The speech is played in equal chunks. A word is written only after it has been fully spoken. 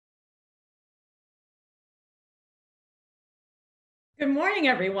Good morning,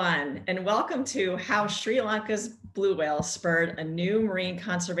 everyone, and welcome to How Sri Lanka's Blue Whale Spurred a New Marine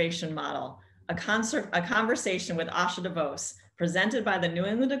Conservation Model, a conversation with Asha DeVos, presented by the New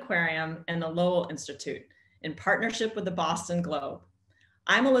England Aquarium and the Lowell Institute in partnership with the Boston Globe.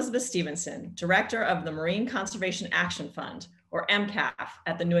 I'm Elizabeth Stevenson, Director of the Marine Conservation Action Fund, or MCAF,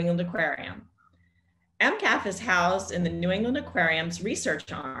 at the New England Aquarium. MCAF is housed in the New England Aquarium's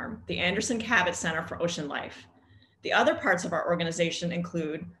research arm, the Anderson Cabot Center for Ocean Life. The other parts of our organization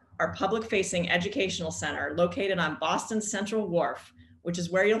include our public-facing educational center located on Boston's Central Wharf, which is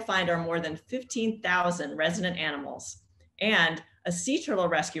where you'll find our more than 15,000 resident animals, and a sea turtle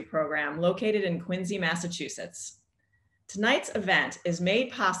rescue program located in Quincy, Massachusetts. Tonight's event is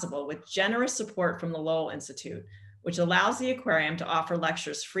made possible with generous support from the Lowell Institute, which allows the aquarium to offer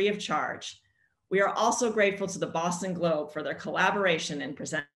lectures free of charge. We are also grateful to the Boston Globe for their collaboration in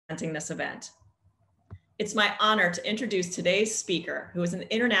presenting this event. It's my honor to introduce today's speaker, who is an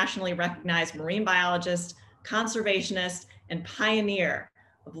internationally recognized marine biologist, conservationist, and pioneer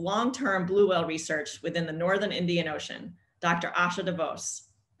of long-term blue whale research within the Northern Indian Ocean, Dr. Asha DeVos.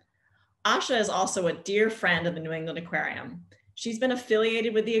 Asha is also a dear friend of the New England Aquarium. She's been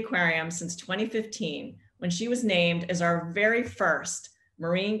affiliated with the aquarium since 2015, when she was named as our very first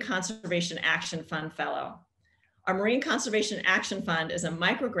Marine Conservation Action Fund Fellow. Our Marine Conservation Action Fund is a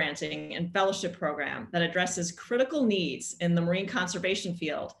microgranting and fellowship program that addresses critical needs in the marine conservation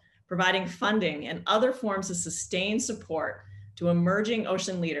field, providing funding and other forms of sustained support to emerging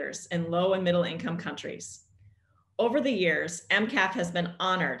ocean leaders in low and middle income countries. Over the years, MCAF has been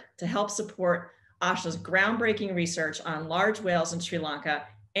honored to help support Asha's groundbreaking research on large whales in Sri Lanka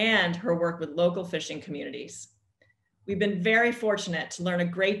and her work with local fishing communities. We've been very fortunate to learn a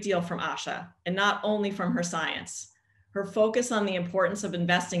great deal from Asha, and not only from her science. Her focus on the importance of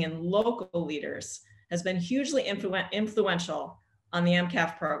investing in local leaders has been hugely influential on the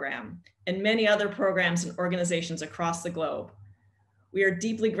MCAF program and many other programs and organizations across the globe. We are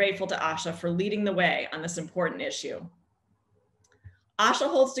deeply grateful to Asha for leading the way on this important issue. Asha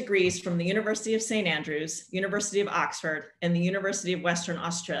holds degrees from the University of St. Andrews, University of Oxford, and the University of Western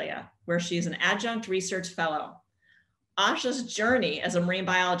Australia, where she is an adjunct research fellow. Asha's journey as a marine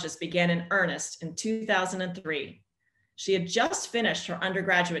biologist began in earnest in 2003. She had just finished her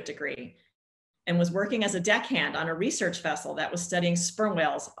undergraduate degree and was working as a deckhand on a research vessel that was studying sperm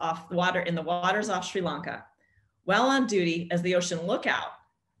whales in the waters off Sri Lanka. While on duty as the ocean lookout,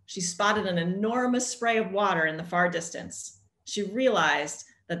 she spotted an enormous spray of water in the far distance. She realized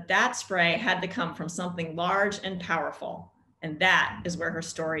that that spray had to come from something large and powerful, and that is where her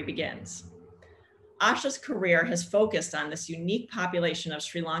story begins. Asha's career has focused on this unique population of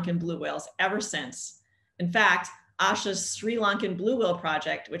Sri Lankan blue whales ever since. In fact, Asha's Sri Lankan Blue Whale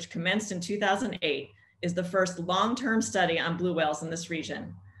Project, which commenced in 2008, is the first long-term study on blue whales in this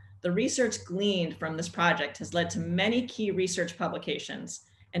region. The research gleaned from this project has led to many key research publications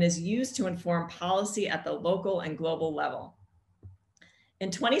and is used to inform policy at the local and global level.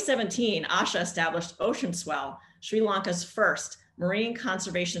 In 2017, Asha established Ocean Swell, Sri Lanka's first marine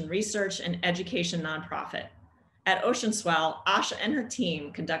conservation research and education nonprofit. At Ocean Swell, Asha and her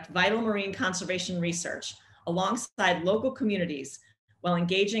team conduct vital marine conservation research alongside local communities while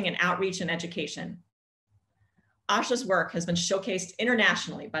engaging in outreach and education. Asha's work has been showcased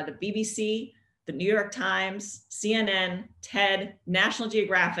internationally by the BBC, the New York Times, CNN, TED, National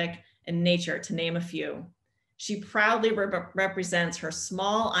Geographic, and Nature, to name a few. She proudly represents her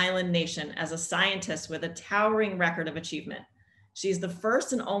small island nation as a scientist with a towering record of achievement. She is the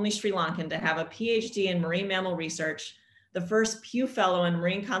first and only Sri Lankan to have a PhD in marine mammal research, the first Pew Fellow in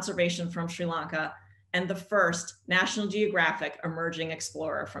Marine Conservation from Sri Lanka, and the first National Geographic Emerging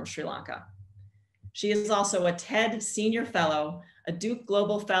Explorer from Sri Lanka. She is also a TED Senior Fellow, a Duke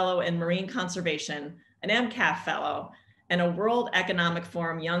Global Fellow in Marine Conservation, an MCAF Fellow, and a World Economic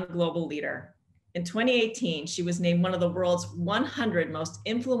Forum Young Global Leader. In 2018, she was named one of the world's 100 most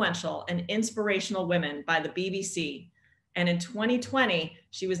influential and inspirational women by the BBC. And in 2020,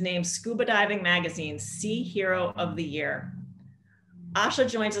 she was named Scuba Diving Magazine's Sea Hero of the Year.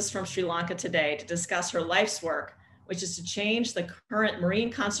 Asha joins us from Sri Lanka today to discuss her life's work, which is to change the current marine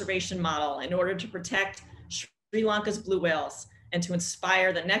conservation model in order to protect Sri Lanka's blue whales and to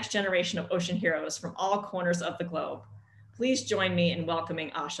inspire the next generation of ocean heroes from all corners of the globe. Please join me in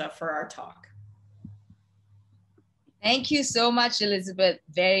welcoming Asha for our talk. Thank you so much, Elizabeth.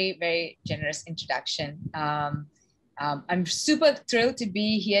 Very, very generous introduction. I'm super thrilled to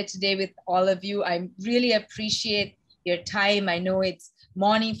be here today with all of you. I really appreciate your time. I know it's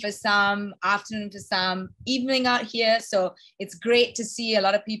morning for some, afternoon for some, evening out here. So it's great to see a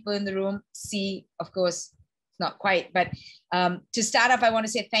lot of people in the room. See, of course, not quite. But to start off, I want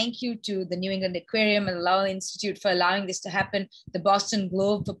to say thank you to the New England Aquarium and the Lowell Institute for allowing this to happen, the Boston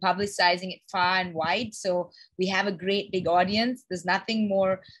Globe for publicizing it far and wide. So we have a great big audience. There's nothing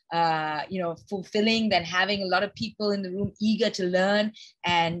more, fulfilling than having a lot of people in the room eager to learn.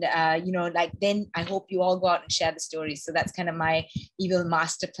 And, then I hope you all go out and share the stories. So that's kind of my evil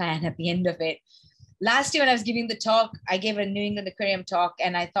master plan at the end of it. Last year when I was giving the talk, I gave a New England Aquarium talk,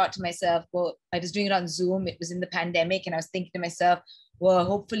 and I thought to myself, well, I was doing it on Zoom. It was in the pandemic, and I was thinking to myself, well,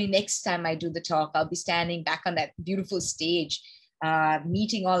 hopefully next time I do the talk, I'll be standing back on that beautiful stage,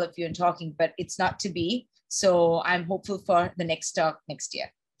 meeting all of you and talking, but it's not to be. So I'm hopeful for the next talk next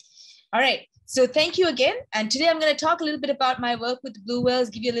year. All right. So thank you again. And today I'm going to talk a little bit about my work with the blue whales,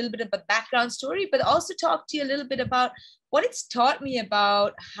 give you a little bit of a background story, but also talk to you a little bit about what it's taught me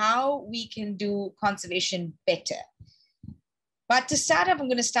about how we can do conservation better. But to start up, I'm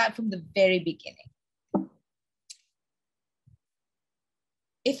going to start from the very beginning.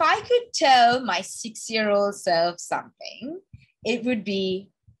 If I could tell my 6-year-old self something, it would be,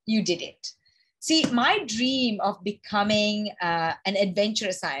 you did it. See, my dream of becoming an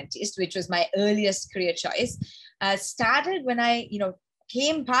adventurous scientist, which was my earliest career choice, started when I,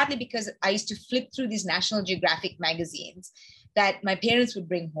 came partly because I used to flip through these National Geographic magazines that my parents would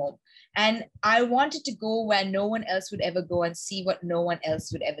bring home. And I wanted to go where no one else would ever go and see what no one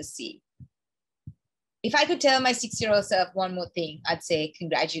else would ever see. If I could tell my 6-year-old self one more thing, I'd say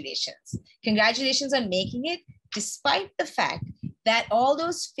congratulations. Congratulations on making it, despite the fact that all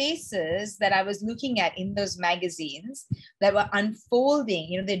those faces that I was looking at in those magazines that were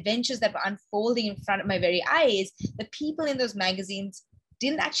unfolding, the adventures that were unfolding in front of my very eyes, the people in those magazines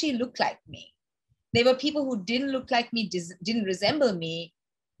didn't actually look like me. They were people who didn't look like me, didn't resemble me,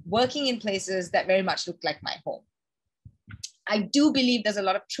 working in places that very much looked like my home. I do believe there's a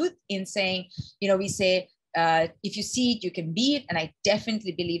lot of truth in saying, we say, if you see it, you can be it. And I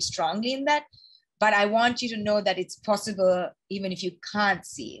definitely believe strongly in that. But I want you to know that it's possible even if you can't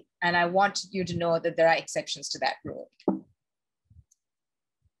see it. And I want you to know that there are exceptions to that rule.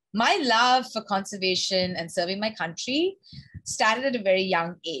 My love for conservation and serving my country started at a very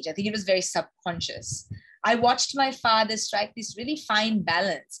young age. I think it was very subconscious. I watched my father strike this really fine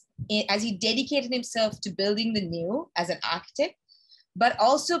balance as he dedicated himself to building the new as an architect, but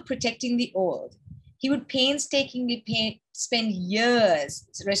also protecting the old. He would painstakingly spend years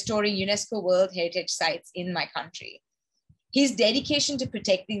restoring UNESCO World Heritage Sites in my country. His dedication to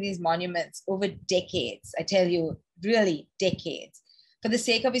protecting these monuments over decades, I tell you, really decades, for the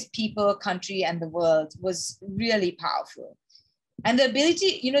sake of his people, country, and the world was really powerful. And the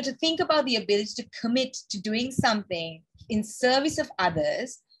ability, to think about the ability to commit to doing something in service of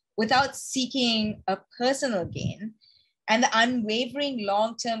others without seeking a personal gain, and the unwavering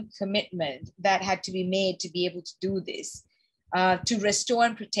long-term commitment that had to be made to be able to do this, to restore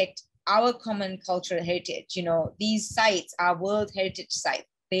and protect our common cultural heritage. These sites are World Heritage Sites.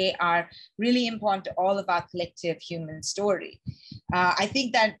 They are really important to all of our collective human story. I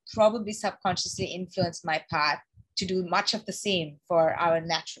think that probably subconsciously influenced my path to do much of the same for our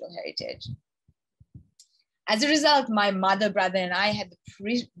natural heritage. As a result, my mother, brother, and I had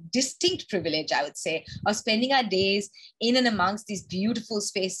the distinct privilege, I would say, of spending our days in and amongst these beautiful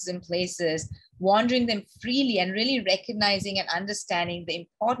spaces and places, wandering them freely and really recognizing and understanding the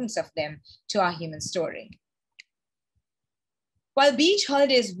importance of them to our human story. While beach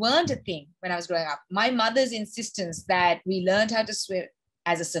holidays weren't a thing when I was growing up, my mother's insistence that we learned how to swim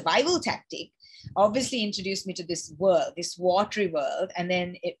as a survival tactic obviously introduced me to this world, this watery world. And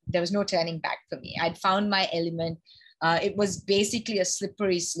then there was no turning back for me. I'd found my element. It was basically a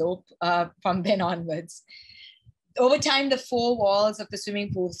slippery slope from then onwards. Over time, the 4 walls of the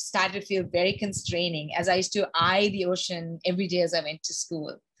swimming pool started to feel very constraining as I used to eye the ocean every day as I went to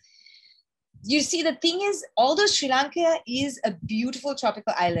school. You see, the thing is, although Sri Lanka is a beautiful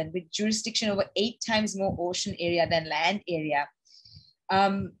tropical island with jurisdiction over 8 times more ocean area than land area,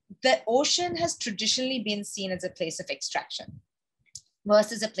 the ocean has traditionally been seen as a place of extraction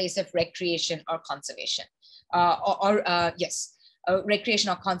versus a place of recreation or conservation, recreation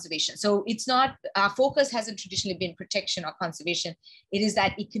or conservation. So it's not, our focus hasn't traditionally been protection or conservation. It is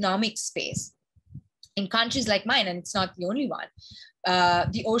that economic space. In countries like mine, and it's not the only one,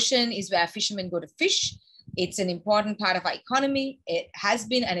 the ocean is where fishermen go to fish. It's an important part of our economy. It has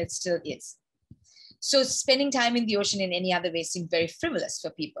been, and it still is. So spending time in the ocean in any other way seemed very frivolous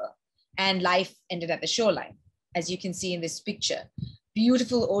for people. And life ended at the shoreline, as you can see in this picture.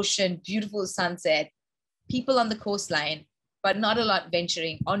 Beautiful ocean, beautiful sunset, people on the coastline, but not a lot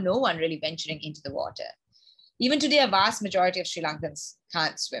venturing, or no one really venturing into the water. Even today, a vast majority of Sri Lankans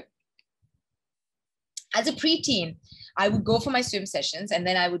can't swim. As a preteen, I would go for my swim sessions, and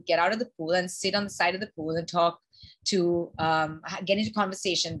then I would get out of the pool and sit on the side of the pool and talk to, get into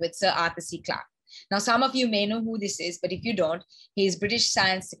conversation with Sir Arthur C. Clarke. Now, some of you may know who this is, but if you don't, he's a British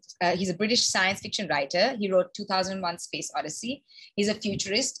science fiction writer. He wrote 2001: Space Odyssey. He's a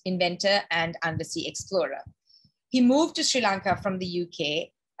futurist, inventor, and undersea explorer. He moved to Sri Lanka from the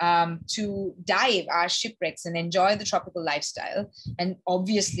UK to dive our shipwrecks and enjoy the tropical lifestyle, and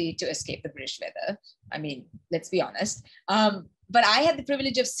obviously to escape the British weather. I mean, let's be honest. But I had the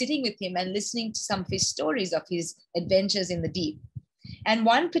privilege of sitting with him and listening to some of his stories of his adventures in the deep. And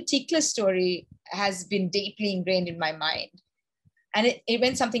one particular story has been deeply ingrained in my mind. And it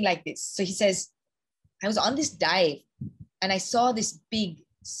went something like this. So he says, I was on this dive and I saw this big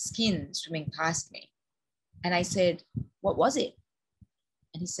skin swimming past me. And I said, what was it?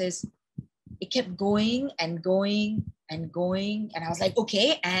 And he says, it kept going and going and going. And I was like,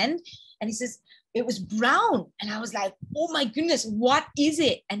 okay, and he says, it was brown. And I was like, oh my goodness, what is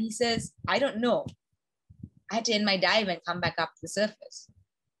it? And he says, I don't know. I had to end my dive and come back up to the surface.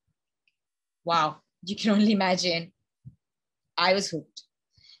 Wow, you can only imagine. I was hooked.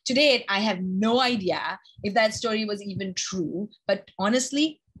 To date, I have no idea if that story was even true, but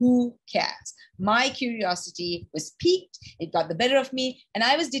honestly, who cares? My curiosity was piqued, it got the better of me, and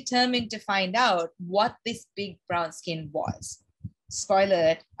I was determined to find out what this big brown skin was. Spoiler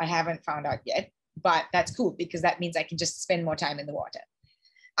alert, I haven't found out yet, but that's cool because that means I can just spend more time in the water.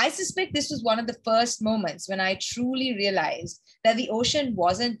 I suspect this was one of the first moments when I truly realized that the ocean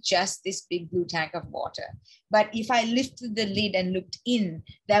wasn't just this big blue tank of water. But if I lifted the lid and looked in,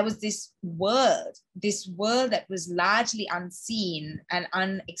 there was this world that was largely unseen and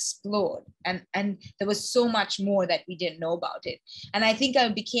unexplored. And there was so much more that we didn't know about it. And I think I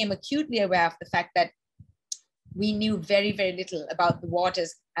became acutely aware of the fact that we knew very, very little about the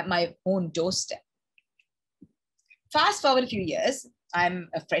waters at my own doorstep. Fast forward a few years, I'm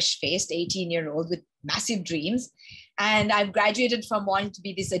a fresh-faced 18-year-old with massive dreams. And I've graduated from wanting to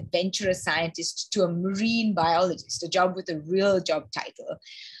be this adventurous scientist to a marine biologist, a job with a real job title.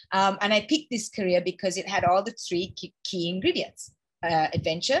 And I picked this career because it had all the three key ingredients: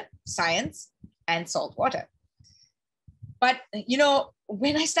 adventure, science, and salt water. But, you know,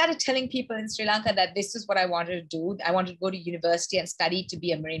 when I started telling people in Sri Lanka that this is what I wanted to do, I wanted to go to university and study to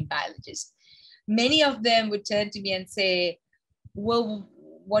be a marine biologist, many of them would turn to me and say, well,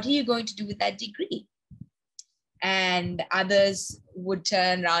 what are you going to do with that degree? And others would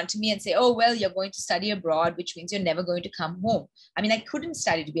turn around to me and say, oh, well, you're going to study abroad, which means you're never going to come home. I mean, I couldn't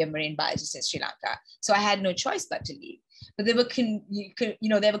study to be a marine biologist in Sri Lanka, so I had no choice but to leave. But they were,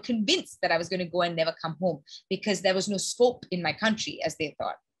 they were convinced that I was going to go and never come home because there was no scope in my country, as they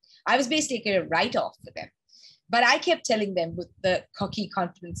thought. I was basically a write-off for them. But I kept telling them with the cocky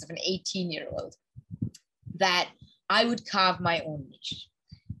confidence of an 18-year-old that I would carve my own niche.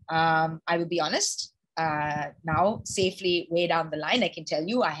 I will be honest, now safely way down the line, I can tell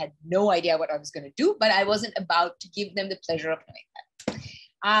you I had no idea what I was going to do, but I wasn't about to give them the pleasure of knowing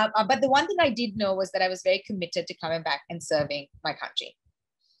that. But the one thing I did know was that I was very committed to coming back and serving my country.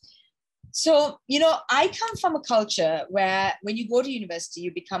 So, you know, I come from a culture where when you go to university,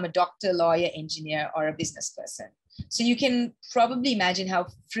 you become a doctor, lawyer, engineer, or a business person. So you can probably imagine how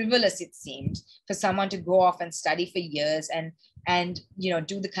frivolous it seemed for someone to go off and study for years and you know,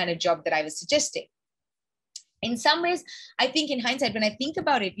 do the kind of job that I was suggesting. In some ways, I think in hindsight, when I think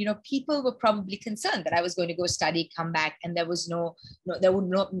about it, you know, people were probably concerned that I was going to go study, come back, and there was there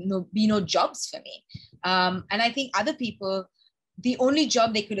would be no jobs for me. And I think other people, the only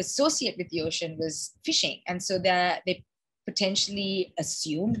job they could associate with the ocean was fishing. And so they potentially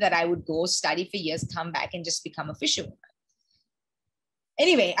assumed that I would go study for years, come back, and just become a fisherwoman.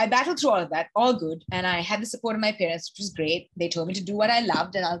 Anyway, I battled through all of that, all good. And I had the support of my parents, which was great. They told me to do what I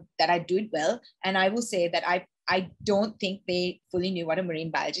loved and that I'd do it well. And I will say that I don't think they fully knew what a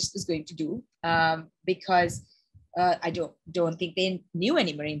marine biologist was going to do because I don't think they knew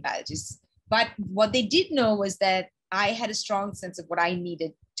any marine biologists. But what they did know was that I had a strong sense of what I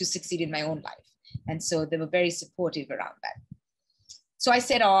needed to succeed in my own life. And so they were very supportive around that. So I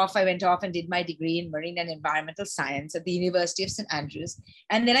went off and did my degree in marine and environmental science at the University of St. Andrews.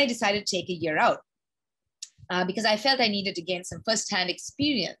 And then I decided to take a year out because I felt I needed to gain some firsthand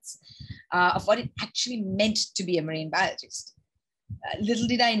experience of what it actually meant to be a marine biologist. Little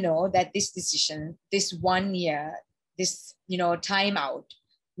did I know that this decision, this 1 year, this time out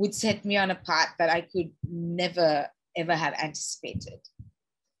would set me on a path that I could never, ever have anticipated.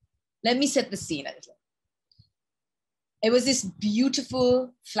 Let me set the scene a little. It was this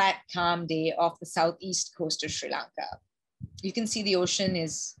beautiful, flat, calm day off the southeast coast of Sri Lanka. You can see the ocean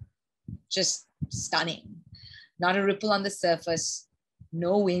is just stunning. Not a ripple on the surface,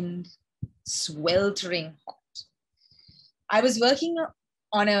 no wind, sweltering hot. I was working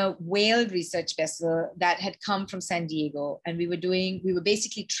on a whale research vessel that had come from San Diego, and we were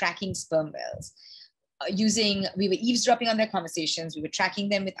basically tracking sperm whales. We were eavesdropping on their conversations. We were tracking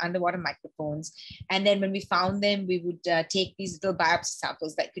them with underwater microphones. And then when we found them, we would take these little biopsy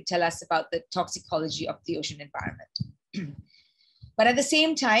samples that could tell us about the toxicology of the ocean environment. But at the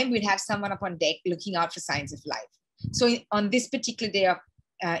same time, we'd have someone up on deck looking out for signs of life. So on this particular day of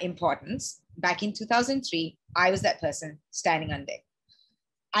importance, back in 2003, I was that person standing on deck.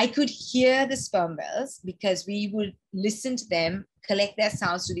 I could hear the sperm whales because we would listen to them collect their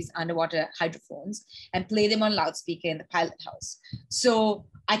sounds to these underwater hydrophones and play them on loudspeaker in the pilot house. So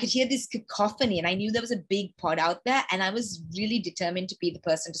I could hear this cacophony, and I knew there was a big pod out there, and I was really determined to be the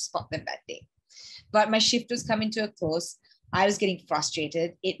person to spot them that day. But my shift was coming to a close. I was getting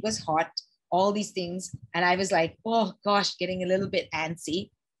frustrated. It was hot, all these things. And I was like, oh gosh, getting a little bit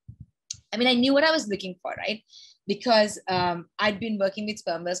antsy. I mean, I knew what I was looking for, right? Because I'd been working with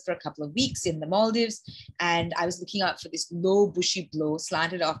sperm whales for a couple of weeks in the Maldives, and I was looking out for this low bushy blow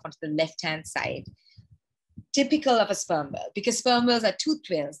slanted off onto the left-hand side, typical of a sperm whale, because sperm whales are toothed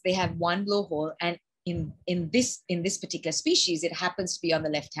whales. They have one blowhole, and in this particular species, it happens to be on the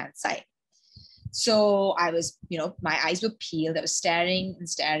left-hand side. So I was, my eyes were peeled. I was staring and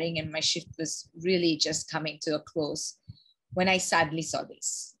staring, and my shift was really just coming to a close when I suddenly saw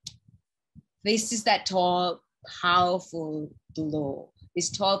this. This is that tall, powerful blow, this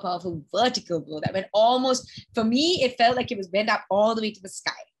tall, powerful vertical blow that went almost, for me, it felt like it was bent up all the way to the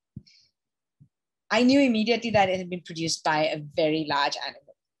sky. I knew immediately that it had been produced by a very large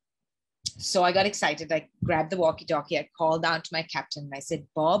animal. So I got excited. I grabbed the walkie-talkie. I called down to my captain and I said,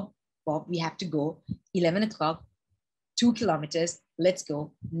 Bob, we have to go. 11 o'clock, 2 kilometers. Let's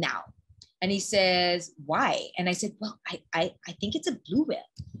go now. And he says, why? And I said, well, I think it's a blue whale.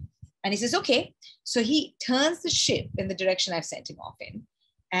 And he says, okay. So he turns the ship in the direction I've sent him off in,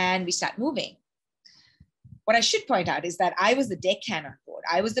 and we start moving. What I should point out is that I was the deckhand on board.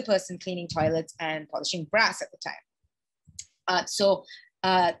 I was the person cleaning toilets and polishing brass at the time. So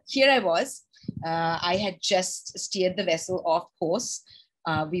here I was. I had just steered the vessel off course.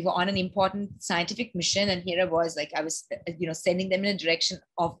 We were on an important scientific mission, and here I was, like I was, sending them in a direction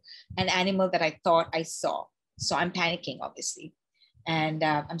of an animal that I thought I saw. So I'm panicking, obviously. And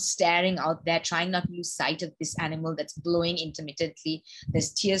I'm staring out there, trying not to lose sight of this animal that's blowing intermittently.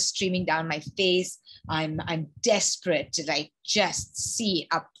 There's tears streaming down my face. I'm desperate to just see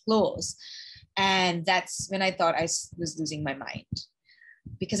up close. And that's when I thought I was losing my mind,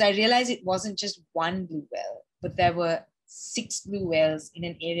 because I realized it wasn't just one blue whale, but there were 6 blue whales in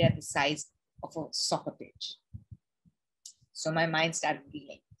an area the size of a soccer pitch. So my mind started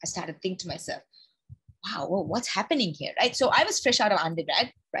reeling. I started thinking to myself, wow, well, what's happening here, right? So I was fresh out of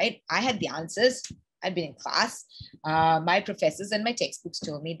undergrad, right? I had the answers. I'd been in class. My professors and my textbooks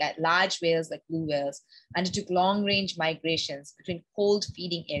told me that large whales like blue whales undertook long-range migrations between cold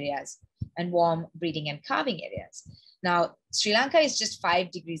feeding areas and warm breeding and calving areas. Now, Sri Lanka is just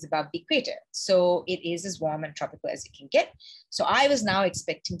 5 degrees above the equator, so it is as warm and tropical as it can get. So I was now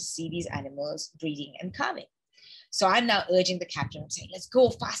expecting to see these animals breeding and calving. So I'm now urging the captain. I'm saying, let's go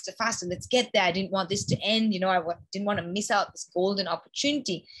faster, faster. Let's get there. I didn't want this to end. I didn't want to miss out this golden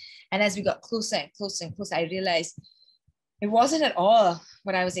opportunity. And as we got closer and closer and closer, I realized it wasn't at all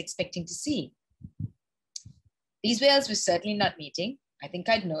what I was expecting to see. These whales were certainly not mating. I think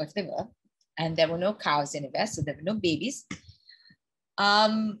I'd know if they were. And there were no calves anywhere, so there were no babies.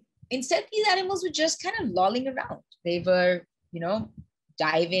 Instead, these animals were just kind of lolling around. They were,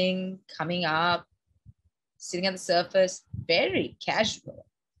 diving, coming up, sitting on the surface, very casual.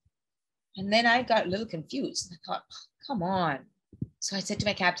 And then I got a little confused. I thought, oh, come on. So I said to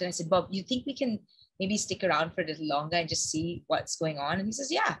my captain, I said, Bob, you think we can maybe stick around for a little longer and just see what's going on? And he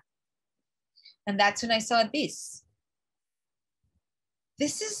says, yeah. And that's when I saw this.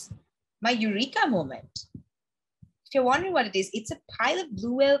 This is my eureka moment. If you're wondering what it is, it's a pile of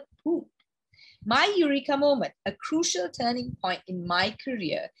blue whale poop. My eureka moment, a crucial turning point in my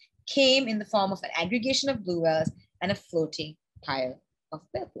career, came in the form of an aggregation of blue whales and a floating pile of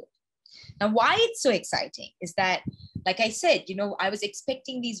whale poop. Now, why it's so exciting is that, like I said, I was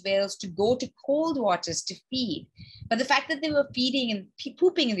expecting these whales to go to cold waters to feed, but the fact that they were feeding and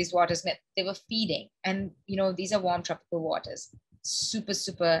pooping in these waters meant they were feeding. And, these are warm tropical waters. Super,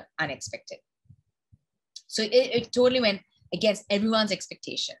 super unexpected. So it totally went against everyone's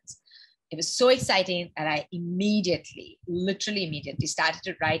expectations. It was so exciting that I literally immediately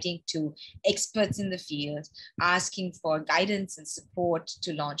started writing to experts in the field, asking for guidance and support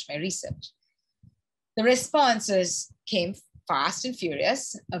to launch my research. The responses came fast and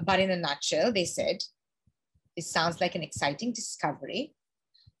furious, but in a nutshell, they said, "This sounds like an exciting discovery.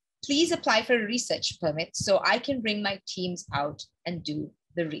 Please apply for a research permit so I can bring my teams out and do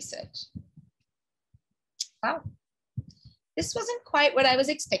the research." Wow. This wasn't quite what I was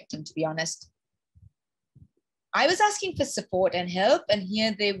expecting, to be honest. I was asking for support and help, and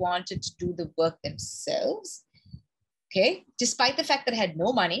here they wanted to do the work themselves. Okay, despite the fact that I had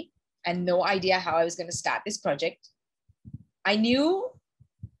no money and no idea how I was going to start this project, I knew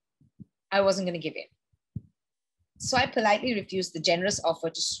I wasn't going to give in. So I politely refused the generous offer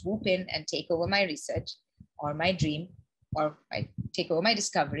to swoop in and take over my research or my dream or take over my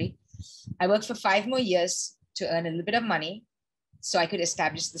discovery. I worked for 5 more years to earn a little bit of money so I could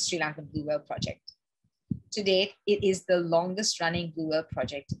establish the Sri Lankan Blue Whale Project. To date, it is the longest running blue whale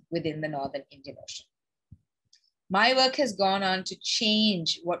project within the Northern Indian Ocean. My work has gone on to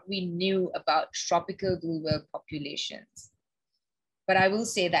change what we knew about tropical blue whale populations. But I will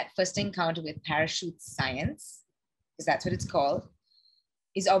say that first encounter with parachute science, because that's what it's called,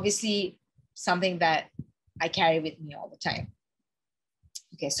 is obviously something that I carry with me all the time.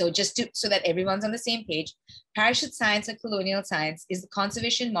 Okay, so so that everyone's on the same page, parachute science or colonial science is the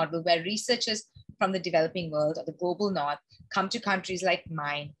conservation model where researchers from the developing world or the global north come to countries like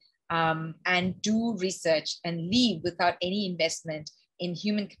mine and do research and leave without any investment in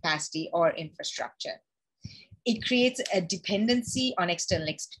human capacity or infrastructure. It creates a dependency on external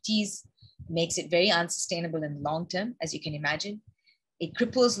expertise, makes it very unsustainable in the long term, as you can imagine. It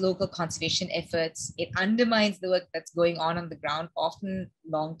cripples local conservation efforts. It undermines the work that's going on the ground, often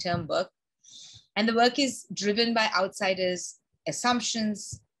long-term work. And the work is driven by outsiders'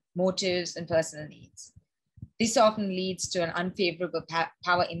 assumptions, motives, and personal needs. This often leads to an unfavorable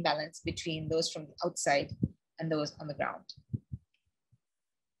power imbalance between those from the outside and those on the ground.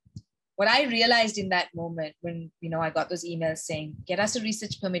 What I realized in that moment when I got those emails saying, "Get us a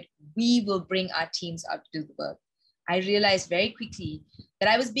research permit, we will bring our teams out to do the work," I realized very quickly that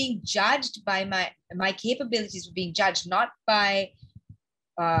I was being judged by my capabilities were being judged not by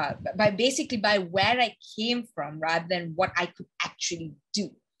basically by where I came from rather than what I could actually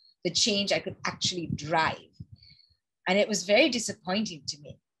do, the change I could actually drive. And it was very disappointing to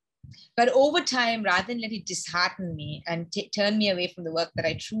me. But over time, rather than let it dishearten me and turn me away from the work that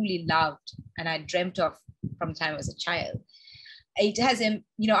I truly loved and I dreamt of from the time I was a child, it has,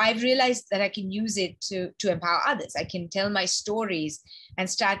 I've realized that I can use it to empower others. I can tell my stories and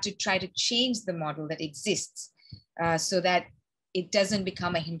start to try to change the model that exists so that it doesn't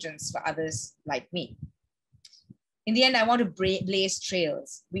become a hindrance for others like me. In the end, I want to blaze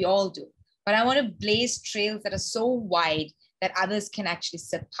trails. We all do. But I want to blaze trails that are so wide that others can actually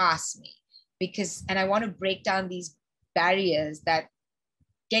surpass me. And I want to break down these barriers that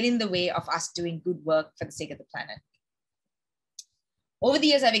get in the way of us doing good work for the sake of the planet. Over the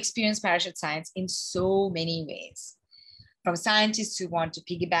years, I've experienced parachute science in so many ways. From scientists who want to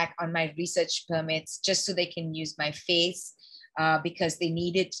piggyback on my research permits just so they can use my face because they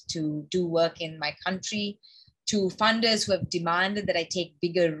need it to do work in my country, to funders who have demanded that I take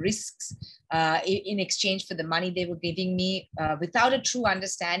bigger risks in exchange for the money they were giving me without a true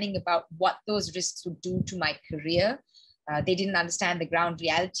understanding about what those risks would do to my career. They didn't understand the ground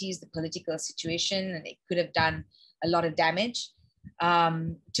realities, the political situation, and it could have done a lot of damage.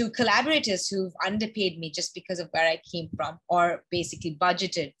 To collaborators who've underpaid me just because of where I came from, or basically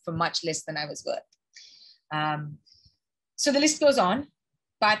budgeted for much less than I was worth. So the list goes on,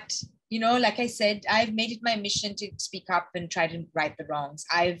 but like I said, I've made it my mission to speak up and try to right the wrongs.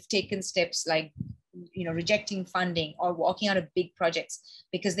 I've taken steps like, rejecting funding or walking out of big projects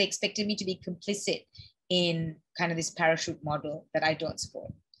because they expected me to be complicit in kind of this parachute model that I don't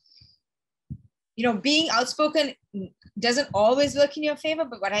support. Being outspoken doesn't always work in your favor,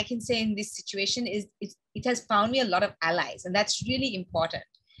 but what I can say in this situation is it has found me a lot of allies, and that's really important.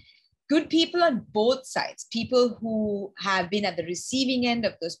 Good people on both sides, people who have been at the receiving end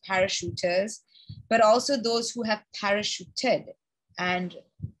of those parachuters, but also those who have parachuted and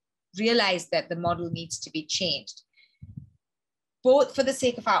realized that the model needs to be changed, both for the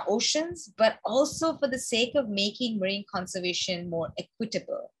sake of our oceans, but also for the sake of making marine conservation more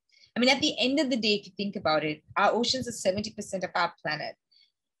equitable. I mean, at the end of the day, if you think about it, our oceans are 70% of our planet.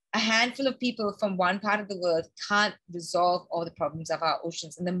 A handful of people from one part of the world can't resolve all the problems of our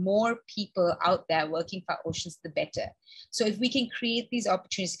oceans. And the more people out there working for our oceans, the better. So if we can create these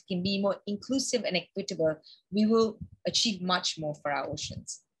opportunities, it can be more inclusive and equitable, we will achieve much more for our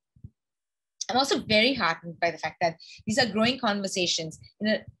oceans. I'm also very heartened by the fact that these are growing conversations.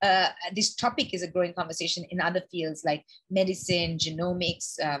 This topic is a growing conversation in other fields like medicine,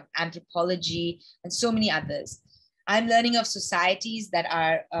 genomics, anthropology, and so many others. I'm learning of societies that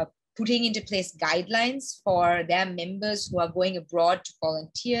are putting into place guidelines for their members who are going abroad to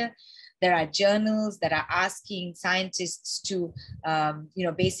volunteer. There are journals that are asking scientists to,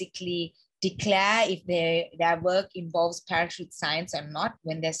 basically declare if their work involves parachute science or not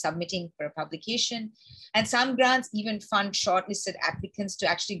when they're submitting for a publication. And some grants even fund shortlisted applicants to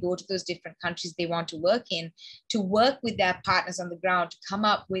actually go to those different countries they want to work in, to work with their partners on the ground to come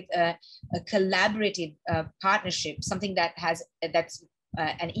up with a collaborative partnership, something that's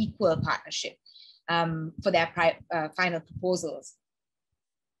an equal partnership for their final proposals.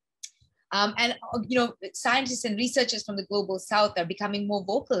 Scientists and researchers from the global south are becoming more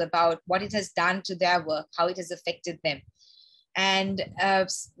vocal about what it has done to their work, how it has affected them. And,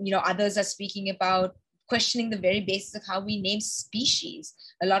 others are speaking about questioning the very basis of how we name species.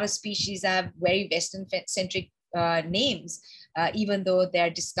 A lot of species have very Western-centric names, even though they're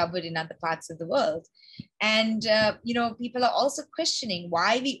discovered in other parts of the world. And, people are also questioning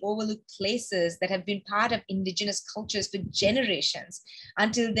why we overlook places that have been part of indigenous cultures for generations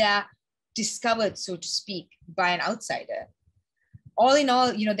until they're discovered, so to speak, by an outsider. All in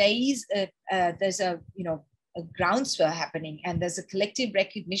all, there's a groundswell happening, and there's a collective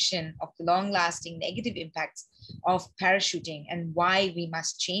recognition of the long-lasting negative impacts of parachuting and why we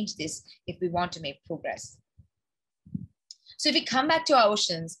must change this if we want to make progress. So if we come back to our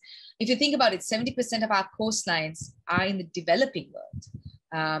oceans, if you think about it, 70% of our coastlines are in the developing world.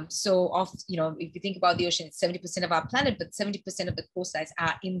 If you think about the ocean, it's 70% of our planet, but 70% of the coastlines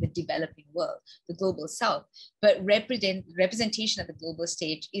are in the developing world, the global south. But representation at the global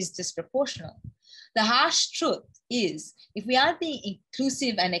stage is disproportional. The harsh truth is, if we aren't being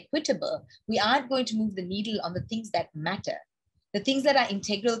inclusive and equitable, we aren't going to move the needle on the things that matter, the things that are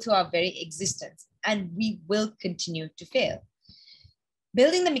integral to our very existence, and we will continue to fail.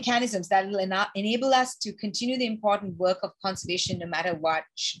 Building the mechanisms that will enable us to continue the important work of conservation no matter what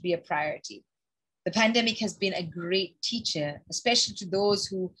should be a priority. The pandemic has been a great teacher, especially to those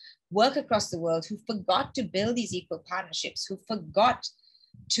who work across the world, who forgot to build these equal partnerships, who forgot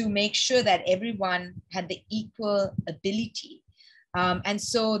to make sure that everyone had the equal ability. And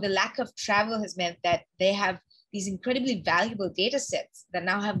so the lack of travel has meant that they have these incredibly valuable data sets that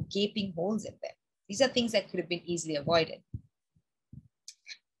now have gaping holes in them. These are things that could have been easily avoided.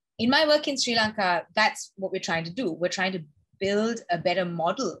 In my work in Sri Lanka, that's what we're trying to do. We're trying to build a better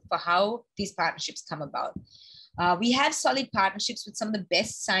model for how these partnerships come about. We have solid partnerships with some of the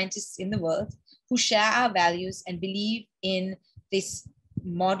best scientists in the world who share our values and believe in this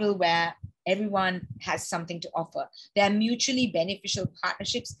model where everyone has something to offer. They are mutually beneficial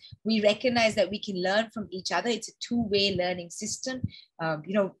partnerships. We recognize that we can learn from each other. It's a two-way learning system.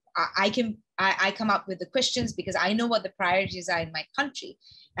 I come up with the questions because I know what the priorities are in my country,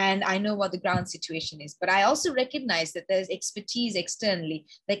 and I know what the ground situation is. But I also recognize that there's expertise externally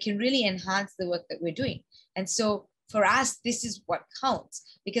that can really enhance the work that we're doing. And so for us, this is what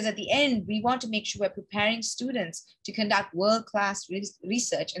counts, because at the end, we want to make sure we're preparing students to conduct world-class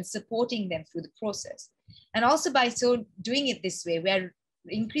research and supporting them through the process. And also by so doing it this way, we're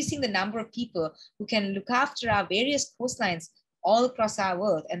increasing the number of people who can look after our various coastlines all across our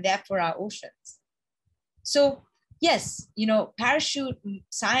world and therefore our oceans. So yes, parachute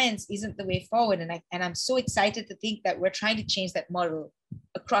science isn't the way forward. And I'm so excited to think that we're trying to change that model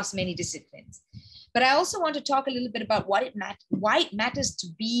across many disciplines. But I also want to talk a little bit about why it matters to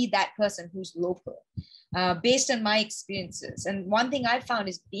be that person who's local, based on my experiences. And one thing I found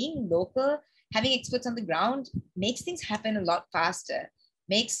is being local, having experts on the ground makes things happen a lot faster,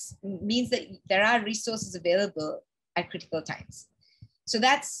 means that there are resources available at critical times. So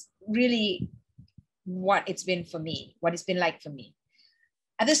that's really what it's been for me, what it's been like for me.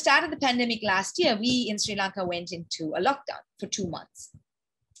 At the start of the pandemic last year, we in Sri Lanka went into a lockdown for 2 months.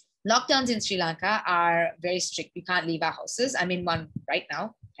 Lockdowns in Sri Lanka are very strict. We can't leave our houses. I'm in one right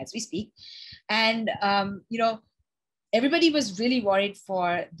now as we speak. And, everybody was really worried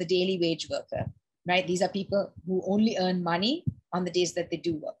for the daily wage worker, right? These are people who only earn money on the days that they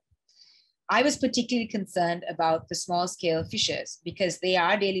do work. I was particularly concerned about the small scale fishers because they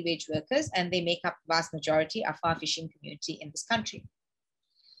are daily wage workers and they make up the vast majority of our fishing community in this country.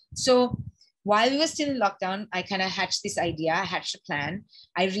 So while we were still in lockdown, I kind of hatched this idea, I hatched a plan.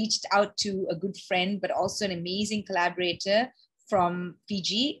 I reached out to a good friend, but also an amazing collaborator from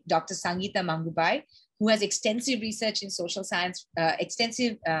Fiji, Dr. Sangeeta Mangubai, who has extensive research in social science,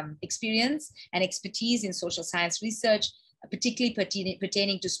 extensive experience and expertise in social science research, particularly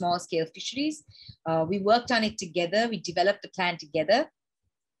pertaining to small scale fisheries. We worked on it together. We developed the plan together.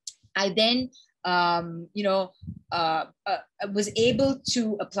 I then, was able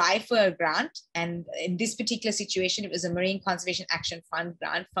to apply for a grant. And in this particular situation, it was a Marine Conservation Action Fund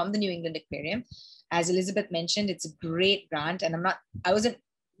grant from the New England Aquarium. As Elizabeth mentioned, it's a great grant. And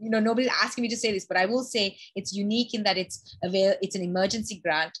nobody's asking me to say this, but I will say it's unique in that it's an emergency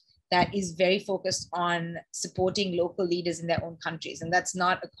grant that is very focused on supporting local leaders in their own countries. And that's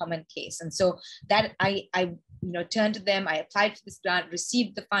not a common case. And so that I turned to them, I applied for this grant,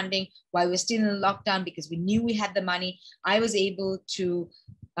 received the funding while we were still in lockdown because we knew we had the money. I was able to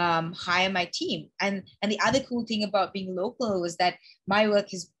hire my team. And the other cool thing about being local was that my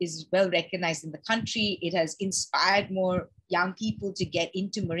work is well recognized in the country. It has inspired more young people to get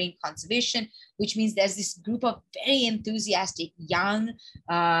into marine conservation, which means there's this group of very enthusiastic young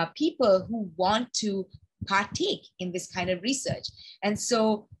people who want to partake in this kind of research. And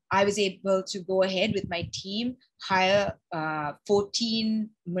so I was able to go ahead with my team, hire 14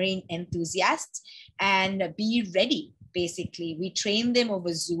 marine enthusiasts and be ready. Basically, we trained them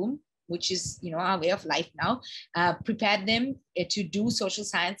over Zoom, which is our way of life now, prepared them to do social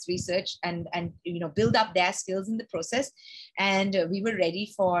science research and build up their skills in the process. And we were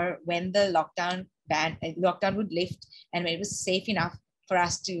ready for when the lockdown would lift and when it was safe enough for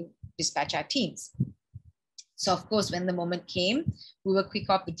us to dispatch our teams. So of course, when the moment came, we were quick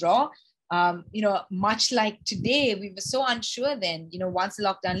off the draw. Much like today, we were so unsure then, once the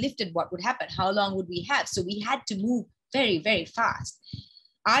lockdown lifted, what would happen? How long would we have? So we had to move very, very fast.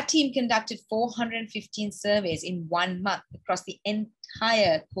 Our team conducted 415 surveys in 1 month across the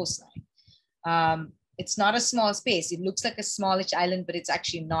entire coastline. It's not a small space. It looks like a smallish island, but it's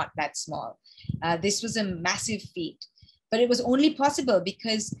actually not that small. This was a massive feat, but it was only possible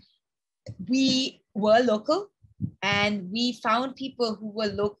because we were local and we found people who were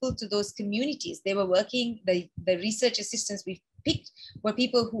local to those communities. They were working, the research assistants we picked were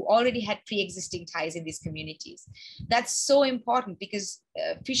people who already had pre-existing ties in these communities. That's so important because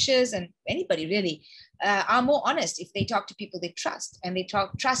fishers and anybody really are more honest if they talk to people they trust and they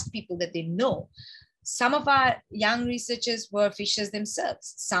trust people that they know. Some of our young researchers were fishers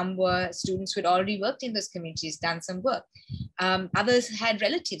themselves. Some were students who had already worked in those communities, done some work. Others had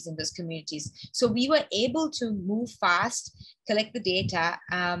relatives in those communities. So we were able to move fast, collect the data,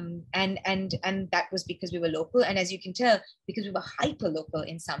 and that was because we were local. And as you can tell, because we were hyper local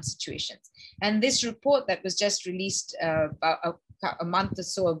in some situations. And this report that was just released about a month or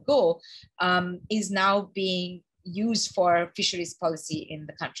so ago is now being used for fisheries policy in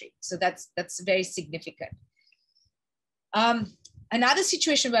the country. So that's very significant. Another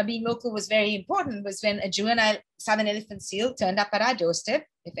situation where being local was very important was when a juvenile southern elephant seal turned up at our doorstep.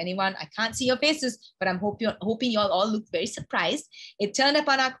 If anyone, I can't see your faces, but I'm hoping you all look very surprised. It turned up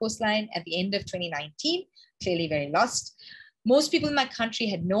on our coastline at the end of 2019, clearly very lost. Most people in my country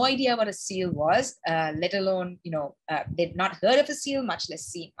had no idea what a seal was, let alone, they'd not heard of a seal, much less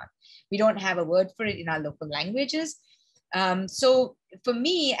seen one. We don't have a word for it in our local languages. So for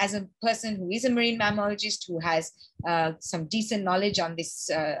me, as a person who is a marine mammologist, who has some decent knowledge on these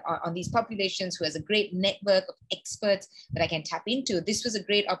populations, who has a great network of experts that I can tap into, this was a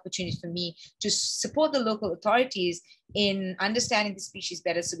great opportunity for me to support the local authorities in understanding the species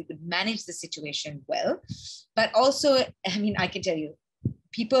better so we could manage the situation well. But also, I can tell you,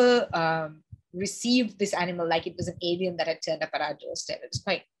 people received this animal like it was an alien that had turned up at our doorstep. It was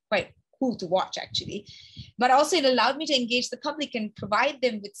quite cool to watch, actually. But also it allowed me to engage the public and provide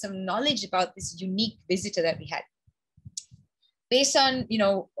them with some knowledge about this unique visitor that we had. Based on,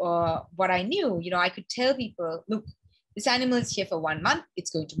 what I knew, I could tell people, look, this animal is here for 1 month,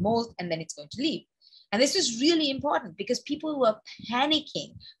 it's going to molt, and then it's going to leave. And this was really important because people were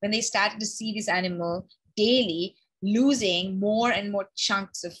panicking when they started to see this animal daily losing more and more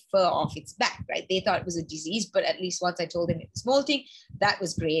chunks of fur off its back, right? They thought it was a disease, but at least once I told them it was molting, that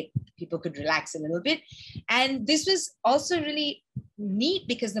was great. People could relax a little bit. And this was also really neat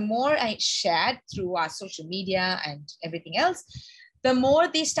because the more I shared through our social media and everything else, the more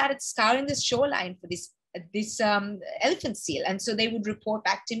they started scouring the shoreline for this elephant seal. And so they would report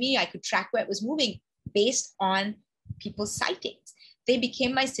back to me. I could track where it was moving based on people's sightings. They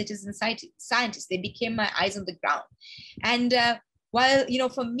became my citizen scientists. They became my eyes on the ground. And while,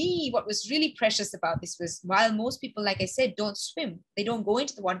 for me, what was really precious about this was while most people, like I said, don't swim, they don't go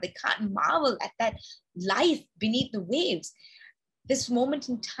into the water, they can't marvel at that life beneath the waves. This moment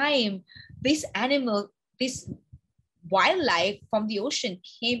in time, this animal, this wildlife from the ocean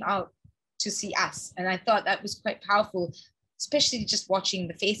came out to see us. And I thought that was quite powerful, especially just watching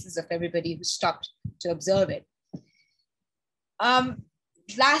the faces of everybody who stopped to observe it.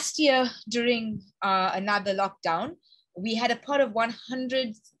 Last year, during another lockdown, we had a pod of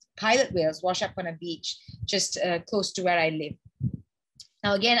 100 pilot whales wash up on a beach just close to where I live.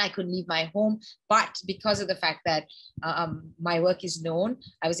 Now, again, I couldn't leave my home, but because of the fact that my work is known,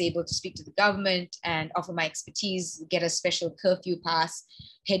 I was able to speak to the government and offer my expertise, get a special curfew pass,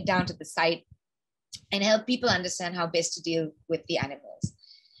 head down to the site, and help people understand how best to deal with the animals.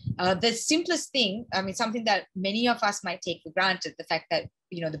 The simplest thing, I mean, something that many of us might take for granted, the fact that,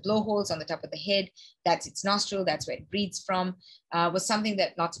 you know, the blowholes on the top of the head, that's its nostril, that's where it breathes from, was something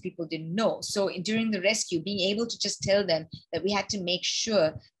that lots of people didn't know. So during the rescue, being able to just tell them that we had to make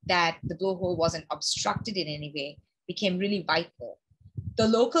sure that the blowhole wasn't obstructed in any way became really vital. The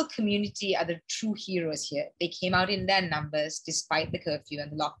local community are the true heroes here. They came out in their numbers despite the curfew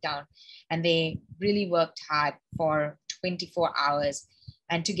and the lockdown, and they really worked hard for 24 hours.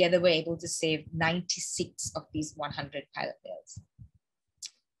 And together we're able to save 96 of these 100 pilot whales.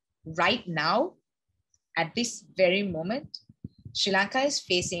 Right now, at this very moment, Sri Lanka is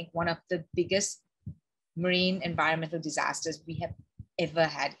facing one of the biggest marine environmental disasters we have ever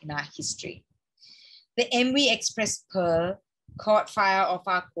had in our history. The MV Express Pearl caught fire off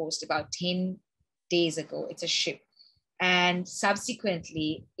our coast about 10 days ago. It's a ship. And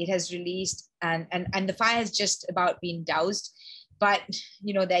subsequently, it has released, and the fire has just about been doused. But,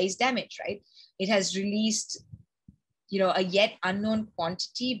 you know, there is damage, right? It has released, you know, a yet unknown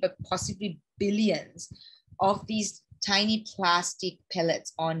quantity, but possibly billions of these tiny plastic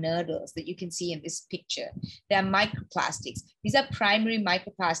pellets or nurdles that you can see in this picture. They're microplastics. These are primary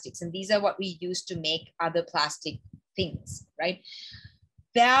microplastics, and these are what we use to make other plastic things, right?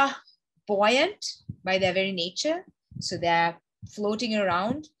 They're buoyant by their very nature. So they're floating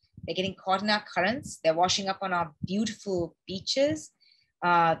around. They're getting caught in our currents. They're washing up on our beautiful beaches,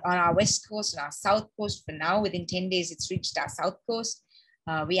 on our west coast and our south coast. For now, within 10 days, it's reached our south coast.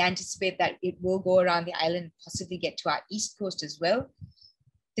 We anticipate that it will go around the island, possibly get to our east coast as well.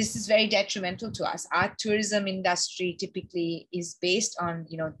 This is very detrimental to us. Our tourism industry typically is based on,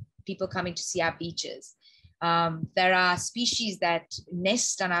 you know, people coming to see our beaches. There are species that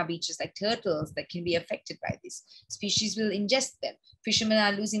nest on our beaches, like turtles, that can be affected by this. Species will ingest them. Fishermen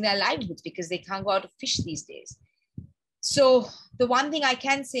are losing their livelihoods because they can't go out to fish these days. So the one thing I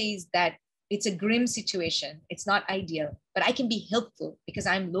can say is that it's a grim situation. It's not ideal, but I can be helpful because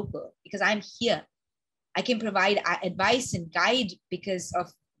I'm local, because I'm here. I can provide advice and guide because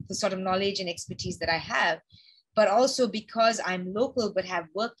of the sort of knowledge and expertise that I have, but also because I'm local, but have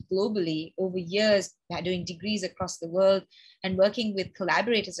worked globally over years, doing degrees across the world and working with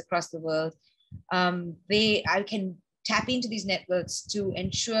collaborators across the world. I can tap into these networks to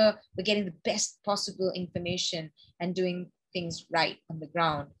ensure we're getting the best possible information and doing things right on the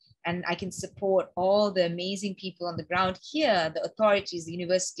ground. And I can support all the amazing people on the ground here, the authorities, the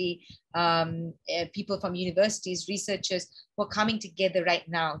university, people from universities, researchers who are coming together right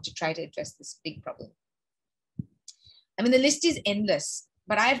now to try to address this big problem. I mean, the list is endless,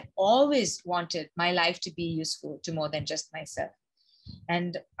 but I've always wanted my life to be useful to more than just myself.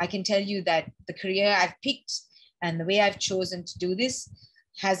 And I can tell you that the career I've picked and the way I've chosen to do this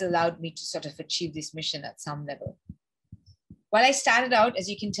has allowed me to sort of achieve this mission at some level. While I started out, as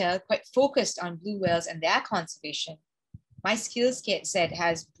you can tell, quite focused on blue whales and their conservation, my skill set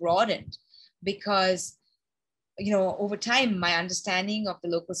has broadened because, you know, over time, my understanding of the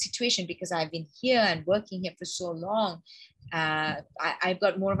local situation, because I've been here and working here for so long, I've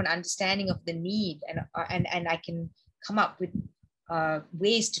got more of an understanding of the need, and I can come up with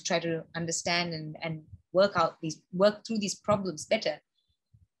ways to try to understand and work through these problems better.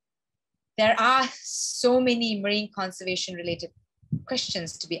 There are so many marine conservation related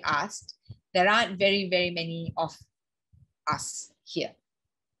questions to be asked. There aren't very, very many of us here.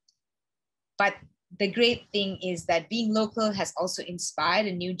 But the great thing is that being local has also inspired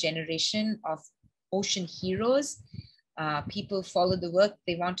a new generation of ocean heroes. People follow the work,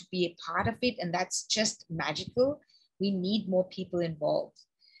 they want to be a part of it, and that's just magical. We need more people involved.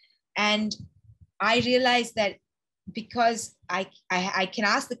 And I realized that because I can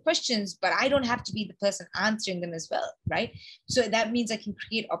ask the questions, but I don't have to be the person answering them as well, right? So that means I can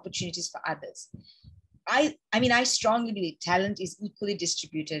create opportunities for others. I mean, I strongly believe talent is equally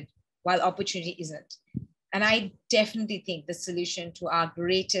distributed while opportunity isn't. And I definitely think the solution to our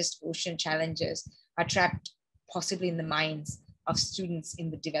greatest ocean challenges are trapped possibly in the minds of students in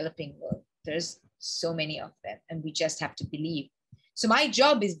the developing world. There's so many of them, and we just have to believe. So my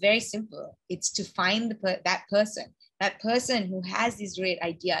job is very simple. It's to find that person who has these great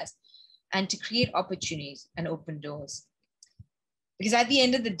ideas, and to create opportunities and open doors. Because at the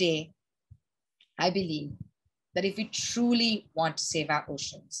end of the day, I believe that if we truly want to save our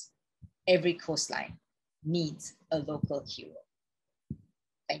oceans, every coastline needs a local hero.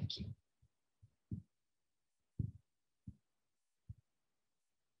 Thank you.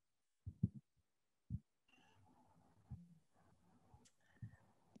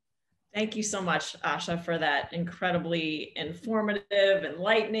 Thank you so much, Asha, for that incredibly informative,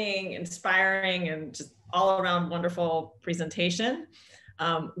 enlightening, inspiring, and just all around wonderful presentation.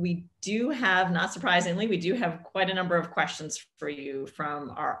 We do have, not surprisingly, we do have quite a number of questions for you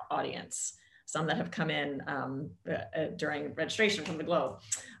from our audience, some that have come in during registration from the globe.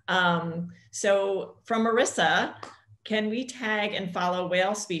 So from Marissa, can we tag and follow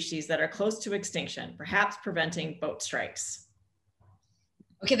whale species that are close to extinction, perhaps preventing boat strikes?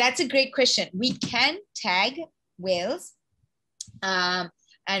 Okay, that's a great question. We can tag whales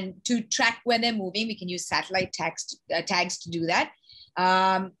and to track where they're moving. We can use satellite tags to do that.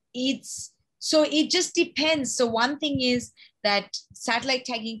 So it just depends. So one thing is that satellite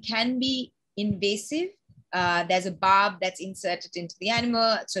tagging can be invasive. There's a barb that's inserted into the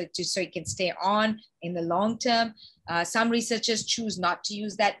animal so it can stay on in the long term. Some researchers choose not to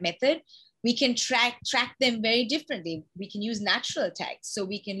use that method. We can track them very differently. We can use natural tags. So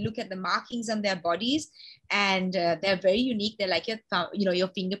we can look at the markings on their bodies, and they're very unique. They're like your thumb, your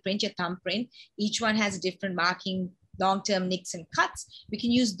fingerprint, your thumbprint. Each one has a different marking, long-term nicks and cuts. We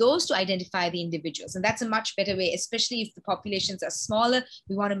can use those to identify the individuals. And that's a much better way, especially if the populations are smaller.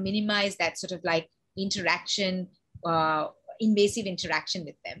 We want to minimize that sort of like interaction, invasive interaction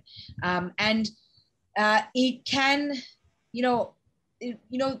with them. It can,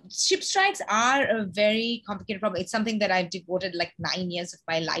 ship strikes are a very complicated problem. It's something that I've devoted like 9 years of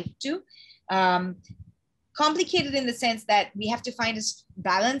my life to. Complicated in the sense that we have to find a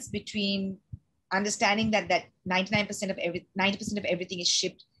balance between understanding that 90% of everything is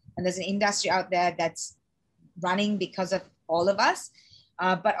shipped, and there's an industry out there that's running because of all of us.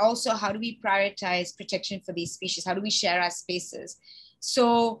 But also, how do we prioritize protection for these species? How do we share our spaces?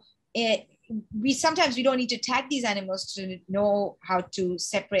 So we don't need to tag these animals to know how to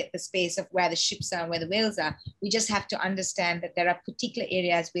separate the space of where the ships are and where the whales are. We just have to understand that there are particular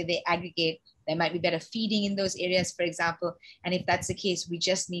areas where they aggregate. There might be better feeding in those areas, for example. And if that's the case, we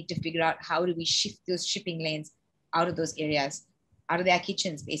just need to figure out how do we shift those shipping lanes out of those areas, out of their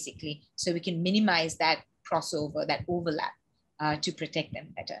kitchens, basically, so we can minimize that crossover, that overlap, to protect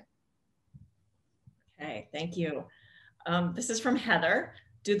them better. Okay, thank you. This is from Heather.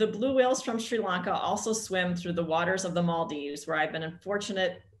 Do the blue whales from Sri Lanka also swim through the waters of the Maldives, where I've been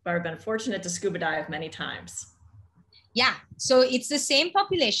fortunate to scuba dive many times? Yeah, so it's the same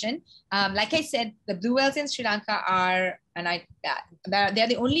population. Like I said, the blue whales in Sri Lanka are, they're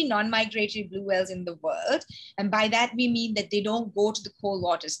the only non-migratory blue whales in the world. And by that, we mean that they don't go to the cold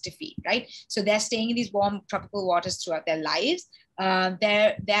waters to feed, right? So they're staying in these warm tropical waters throughout their lives.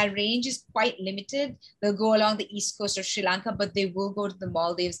 Their range is quite limited. They'll go along the east coast of Sri Lanka, but they will go to the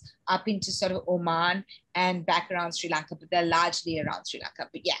Maldives, up into sort of Oman and back around Sri Lanka, but they're largely around Sri Lanka.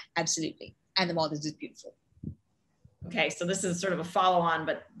 But yeah, absolutely. And the Maldives is beautiful. Okay, so this is sort of a follow-on,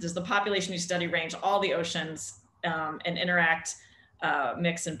 but does the population you study range all the oceans and interact,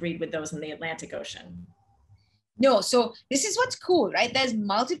 mix and breed with those in the Atlantic Ocean? No, so this is what's cool, right? There's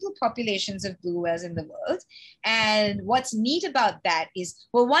multiple populations of blue whales in the world. And what's neat about that is,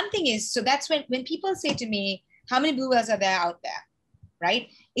 well, one thing is, so that's when people say to me, how many blue whales are there out there, right?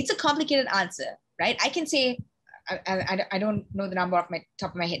 It's a complicated answer, right? I can say, I don't know the number off my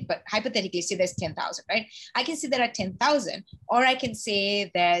top of my head, but hypothetically, say there's 10,000, right? I can say there are 10,000, or I can say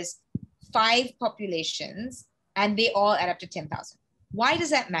there's 5 populations and they all add up to 10,000. Why does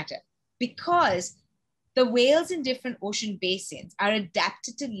that matter? Because the whales in different ocean basins are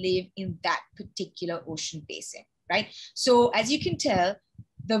adapted to live in that particular ocean basin, right? So as you can tell,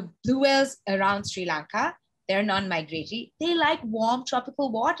 the blue whales around Sri Lanka, they're non-migratory. They like warm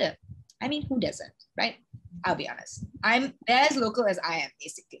tropical water. I mean, who doesn't, right? I'll be honest. They're as local as I am,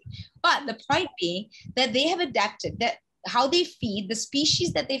 basically. But the point being that they have adapted, that how they feed, the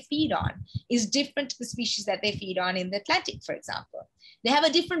species that they feed on is different to the species that they feed on in the Atlantic, for example. They have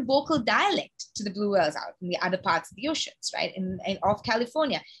a different vocal dialect to the blue whales out in the other parts of the oceans, right? In off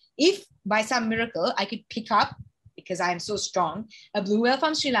California. If by some miracle I could pick up, because I'm so strong, a blue whale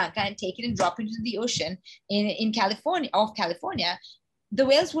from Sri Lanka and take it and drop it into the ocean in California, off California, the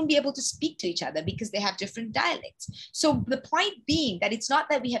whales won't be able to speak to each other because they have different dialects. So the point being that it's not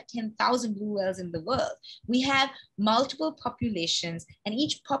that we have 10,000 blue whales in the world. We have multiple populations, and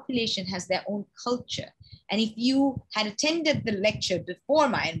each population has their own culture. And if you had attended the lecture before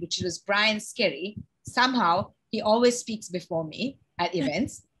mine, which was Brian Skerry, somehow he always speaks before me at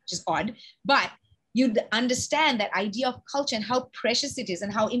events, which is odd. But you'd understand that idea of culture and how precious it is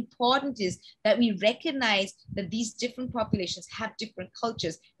and how important it is that we recognize that these different populations have different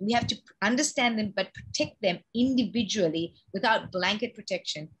cultures. We have to understand them, but protect them individually without blanket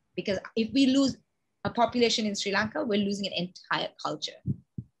protection. Because if we lose a population in Sri Lanka, we're losing an entire culture.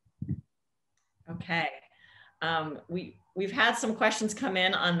 Okay. We've had some questions come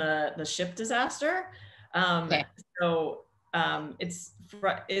in on the ship disaster. Okay. So is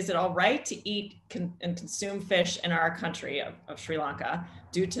it all right to eat and consume fish in our country of Sri Lanka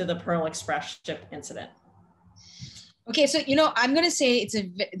due to the Pearl Express ship incident? Okay, so I'm going to say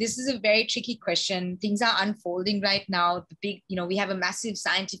this is a very tricky question. Things are unfolding right now. We have a massive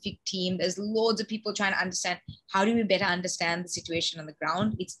scientific team. There's loads of people trying to understand how do we better understand the situation on the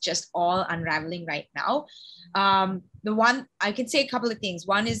ground. It's just all unraveling right now. The one I can say a couple of things.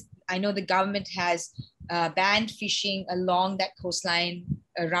 One is I know the government has banned fishing along that coastline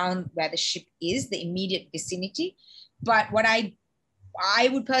around where the ship is, the immediate vicinity. But what I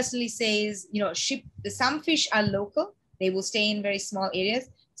would personally say is, some fish are local. They will stay in very small areas.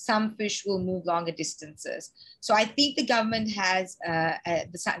 Some fish will move longer distances. So I think the government has,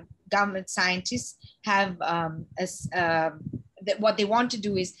 the government scientists have, what they want to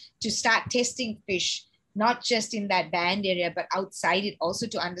do is to start testing fish, not just in that banned area, but outside it also,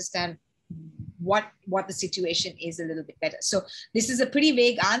 to understand what the situation is a little bit better. So this is a pretty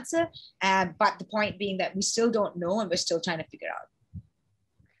vague answer, but the point being that we still don't know and we're still trying to figure out.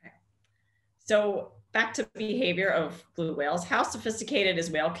 So back to behavior of blue whales, how sophisticated is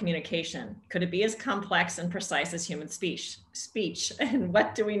whale communication? Could it be as complex and precise as human speech? And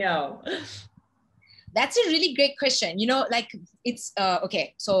what do we know? That's a really great question. It's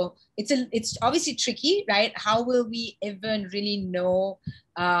okay. So it's obviously tricky, right? How will we even really know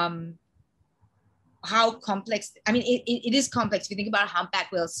how complex? I mean, it is complex. If you think about a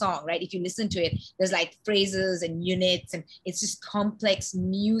humpback whale song, right? If you listen to it, there's like phrases and units, and it's just complex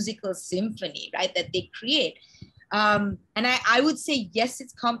musical symphony, right? That they create. And I would say, yes,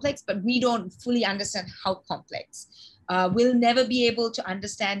 it's complex, but we don't fully understand how complex. We'll never be able to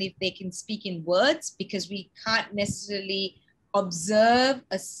understand if they can speak in words, because we can't necessarily observe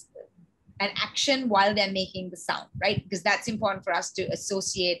an action while they're making the sound, right? Because that's important for us to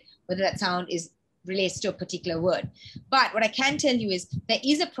associate whether that sound relates to a particular word. But what I can tell you is there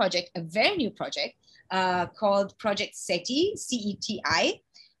is a project, a very new project called Project SETI, CETI.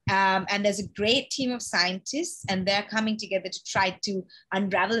 And there's a great team of scientists, and they're coming together to try to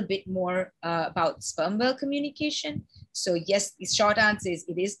unravel a bit more about sperm whale communication. So yes, the short answer is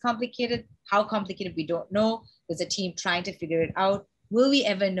it is complicated. How complicated, we don't know. There's a team trying to figure it out. Will we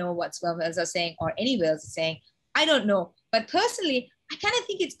ever know what sperm whales are saying, or any whales are saying? I don't know. But personally, I kind of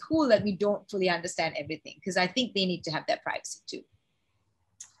think it's cool that we don't fully understand everything, because I think they need to have their privacy too.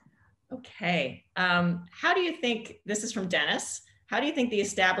 Okay. How do you think, this is from Dennis, how do you think the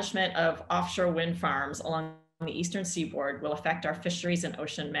establishment of offshore wind farms along the eastern seaboard will affect our fisheries and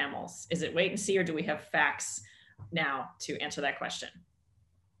ocean mammals? Is it wait and see, or do we have facts now to answer that question?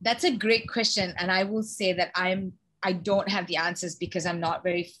 That's a great question. And I will say that I don't have the answers, because I'm not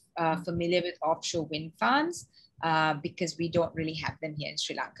very familiar with offshore wind farms. Because we don't really have them here in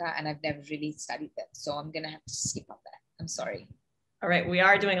Sri Lanka, and I've never really studied them. So I'm going to have to skip on that. I'm sorry. All right. We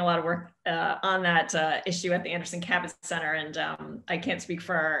are doing a lot of work on that issue at the Anderson Cabot Center. And I can't speak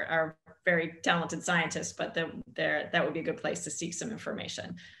for our very talented scientists, but that would be a good place to seek some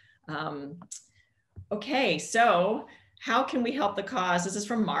information. Okay. So how can we help the cause? This is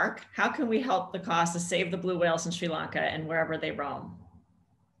from Mark. How can we help the cause to save the blue whales in Sri Lanka and wherever they roam?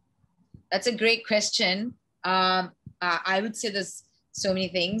 That's a great question. I would say there's so many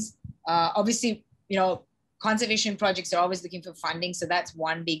things. Obviously, conservation projects are always looking for funding, so that's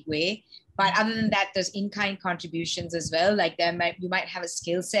one big way. But other than that, there's in-kind contributions as well. Like you might have a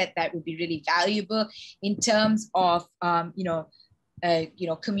skill set that would be really valuable in terms of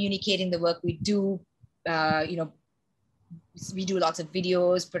communicating the work we do. We do lots of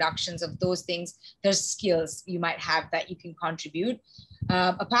videos, productions of those things. There's skills you might have that you can contribute.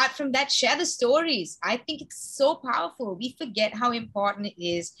 Apart from that, share the stories. I think it's so powerful. We forget how important it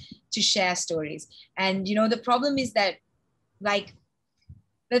is to share stories. And, the problem is that,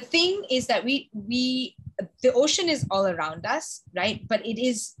 the thing is that the ocean is all around us, right? But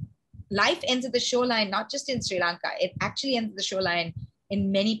life ends at the shoreline, not just in Sri Lanka. It actually ends at the shoreline in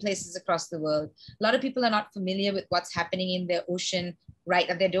many places across the world. A lot of people are not familiar with what's happening in their ocean right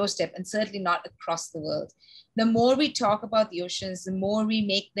at their doorstep, and certainly not across the world. The more we talk about the oceans, the more we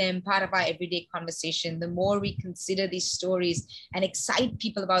make them part of our everyday conversation, the more we consider these stories and excite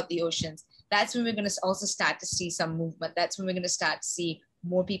people about the oceans, that's when we're going to also start to see some movement. That's when we're going to start to see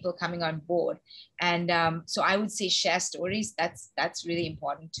more people coming on board. And so I would say share stories. That's really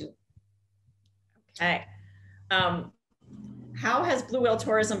important too. Okay. How has blue whale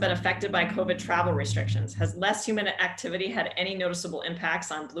tourism been affected by COVID travel restrictions? Has less human activity had any noticeable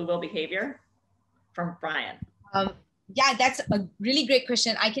impacts on blue whale behavior? From Brian. Yeah, that's a really great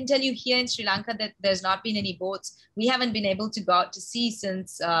question. I can tell you here in Sri Lanka that there's not been any boats. We haven't been able to go out to sea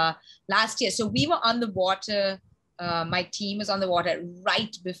since last year. So we were on the water. My team was on the water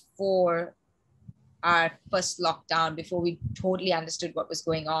right before our first lockdown, before we totally understood what was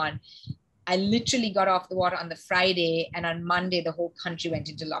going on. I literally got off the water on the Friday, and on Monday, the whole country went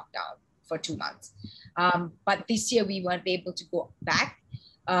into lockdown for 2 months. But this year we weren't able to go back.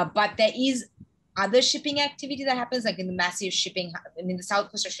 But there is other shipping activity that happens, like in the massive shipping. I mean, the south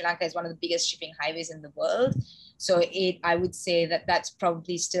coast of Sri Lanka is one of the biggest shipping highways in the world. So I would say that that's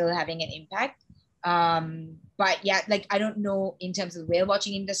probably still having an impact. But yeah, like, I don't know in terms of whale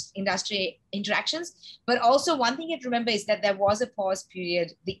watching industry interactions, but also one thing you have to remember is that there was a pause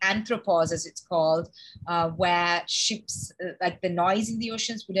period, the anthropause as it's called, where ships, like the noise in the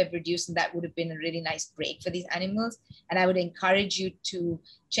oceans would have reduced, and that would have been a really nice break for these animals. And I would encourage you to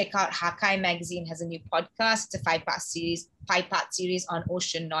check out Hakai magazine has a new podcast. It's a five-part series on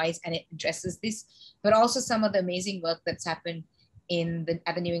ocean noise, and it addresses this, but also some of the amazing work that's happened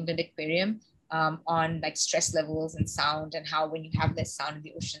at the New England Aquarium. On like stress levels and sound, and how when you have less sound in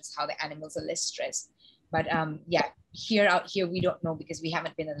the oceans, how the animals are less stressed. But yeah, out here, we don't know because we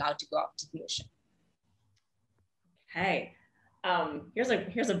haven't been allowed to go out to the ocean. Okay,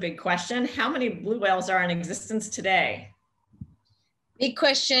 here's a big question. How many blue whales are in existence today? Big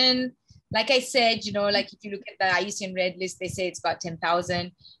question. Like I said, you know, like if you look at the IUCN Red List, they say it's about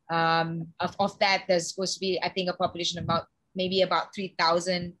 10,000. Of that, there's supposed to be, I think, a population of maybe about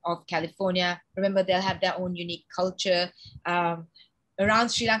 3,000 of California. Remember, they'll have their own unique culture. Around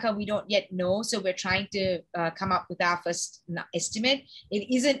Sri Lanka, we don't yet know. So we're trying to come up with our first estimate.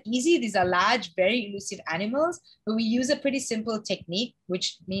 It isn't easy. These are large, very elusive animals, but we use a pretty simple technique,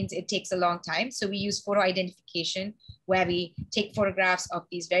 which means it takes a long time. So we use photo identification, where we take photographs of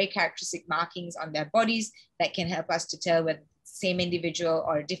these very characteristic markings on their bodies that can help us to tell whether same individual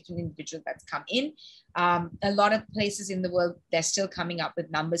or a different individual that's come in. A lot of places in the world, they're still coming up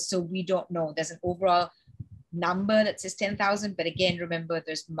with numbers. So we don't know. There's an overall number that says 10,000. But again, remember,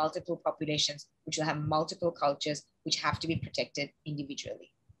 there's multiple populations, which will have multiple cultures, which have to be protected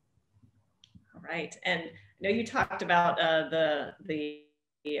individually. All right. And I know you talked about the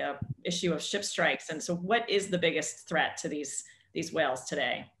issue of ship strikes. And so what is the biggest threat to these whales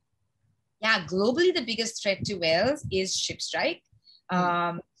today? Yeah, globally, the biggest threat to whales is ship strike.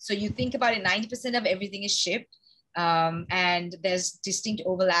 So you think about it, 90% of everything is shipped. And there's distinct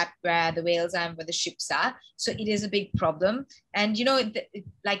overlap where the whales are and where the ships are. So it is a big problem. And, you know,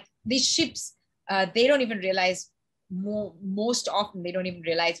 like these ships, they don't even realize, most often, they don't even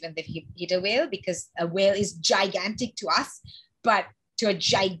realize when they've hit a whale, because a whale is gigantic to us, but to a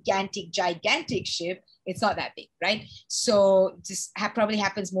gigantic ship, it's not that big, right? So this probably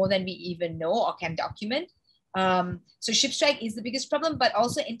happens more than we even know or can document. So ship strike is the biggest problem, but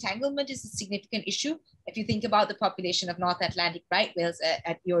also entanglement is a significant issue. If you think about the population of North Atlantic right whales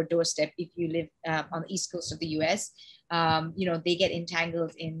at your doorstep, if you live on the east coast of the US, you know, they get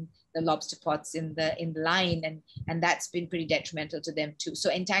entangled in the lobster pots in the line, and that's been pretty detrimental to them too. So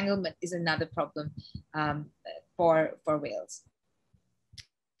entanglement is another problem for whales.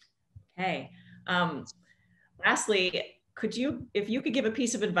 Okay. Lastly, if you could give a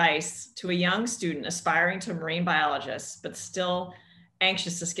piece of advice to a young student aspiring to marine biologist, but still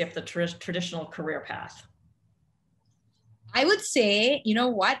anxious to skip the traditional career path? I would say, you know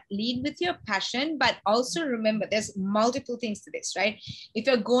what, lead with your passion, but also remember there's multiple things to this, right? If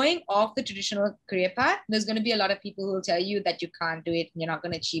you're going off the traditional career path, there's going to be a lot of people who will tell you that you can't do it and you're not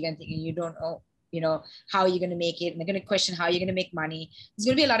going to achieve anything and you don't know, you know, how you're going to make it. And they're going to question how you're going to make money. There's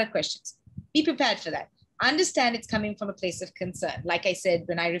going to be a lot of questions. Be prepared for that. Understand it's coming from a place of concern. Like I said,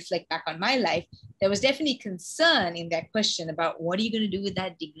 when I reflect back on my life, there was definitely concern in that question about what are you going to do with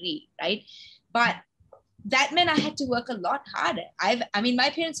that degree, right? But that meant I had to work a lot harder. I mean,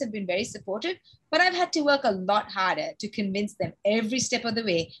 my parents have been very supportive, but I've had to work a lot harder to convince them every step of the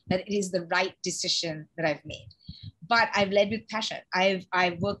way that it is the right decision that I've made. But I've led with passion.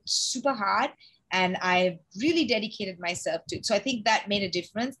 I've worked super hard and I've really dedicated myself to it. So I think that made a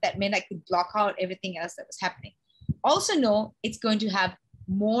difference. That meant I could block out everything else that was happening. Also know it's going to have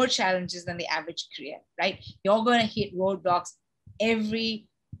more challenges than the average career, right? You're going to hit roadblocks every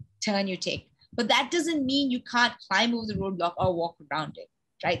turn you take. But that doesn't mean you can't climb over the roadblock or walk around it,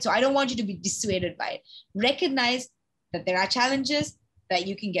 right? So I don't want you to be dissuaded by it. Recognize that there are challenges, that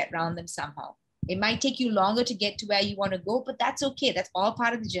you can get around them somehow. It might take you longer to get to where you want to go, but that's okay. That's all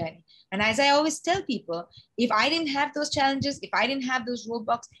part of the journey. And as I always tell people, if I didn't have those challenges, if I didn't have those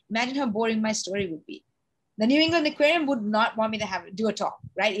roadblocks, imagine how boring my story would be. The New England Aquarium would not want me to do a talk,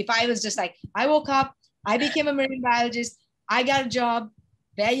 right? If I was just like, I woke up, I became a marine biologist, I got a job,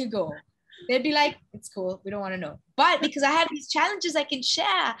 there you go. They'd be like, it's cool, we don't want to know. But because I have these challenges I can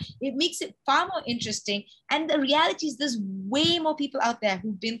share, it makes it far more interesting. And the reality is there's way more people out there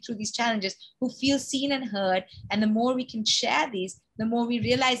who've been through these challenges, who feel seen and heard. And the more we can share these, the more we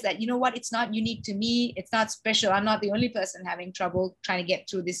realize that, you know what, it's not unique to me. It's not special. I'm not the only person having trouble trying to get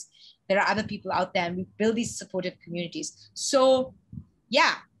through this. There are other people out there, and we build these supportive communities. So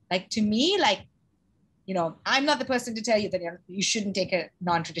yeah, like to me, like, you know, I'm not the person to tell you that you shouldn't take a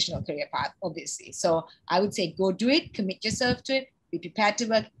non-traditional career path, obviously. So I would say go do it, commit yourself to it, be prepared to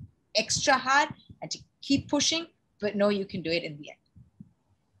work extra hard and to keep pushing, but know you can do it in the end.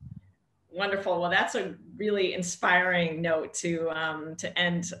 Wonderful. Well, that's a really inspiring note to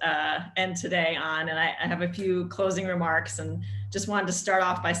end today on. And I have a few closing remarks, and just wanted to start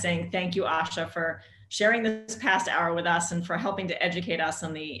off by saying thank you, Asha, for sharing this past hour with us and for helping to educate us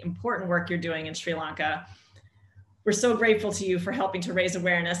on the important work you're doing in Sri Lanka. We're so grateful to you for helping to raise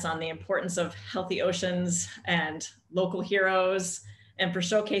awareness on the importance of healthy oceans and local heroes, and for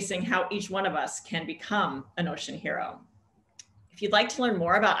showcasing how each one of us can become an ocean hero. If you'd like to learn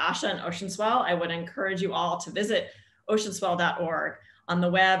more about Asha and OceanSwell, I would encourage you all to visit oceanswell.org on the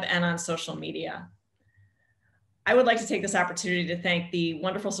web and on social media. I would like to take this opportunity to thank the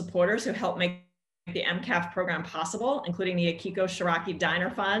wonderful supporters who helped make the MCAF program possible, including the Akiko Shiraki Diner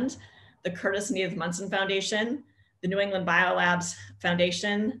Fund, the Curtis and Edith Munson Foundation, the New England Biolabs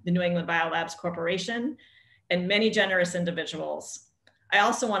Foundation, the New England Biolabs Corporation, and many generous individuals. I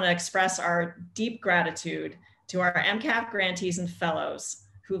also want to express our deep gratitude to our MCAF grantees and fellows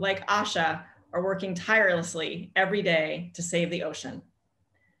who, like Asha, are working tirelessly every day to save the ocean.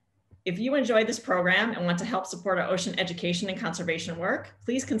 If you enjoyed this program and want to help support our ocean education and conservation work,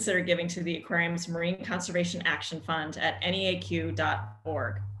 please consider giving to the Aquarium's Marine Conservation Action Fund at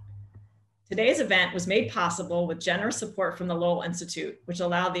neaq.org. Today's event was made possible with generous support from the Lowell Institute, which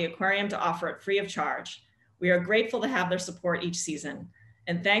allowed the aquarium to offer it free of charge. We are grateful to have their support each season,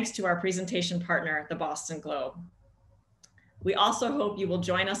 and thanks to our presentation partner, the Boston Globe. We also hope you will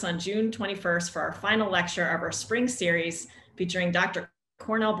join us on June 21st for our final lecture of our spring series featuring Dr.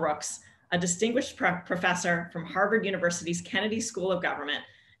 Cornell Brooks, a distinguished professor from Harvard University's Kennedy School of Government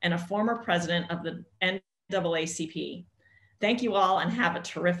and a former president of the NAACP. Thank you all and have a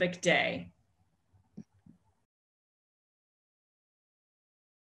terrific day.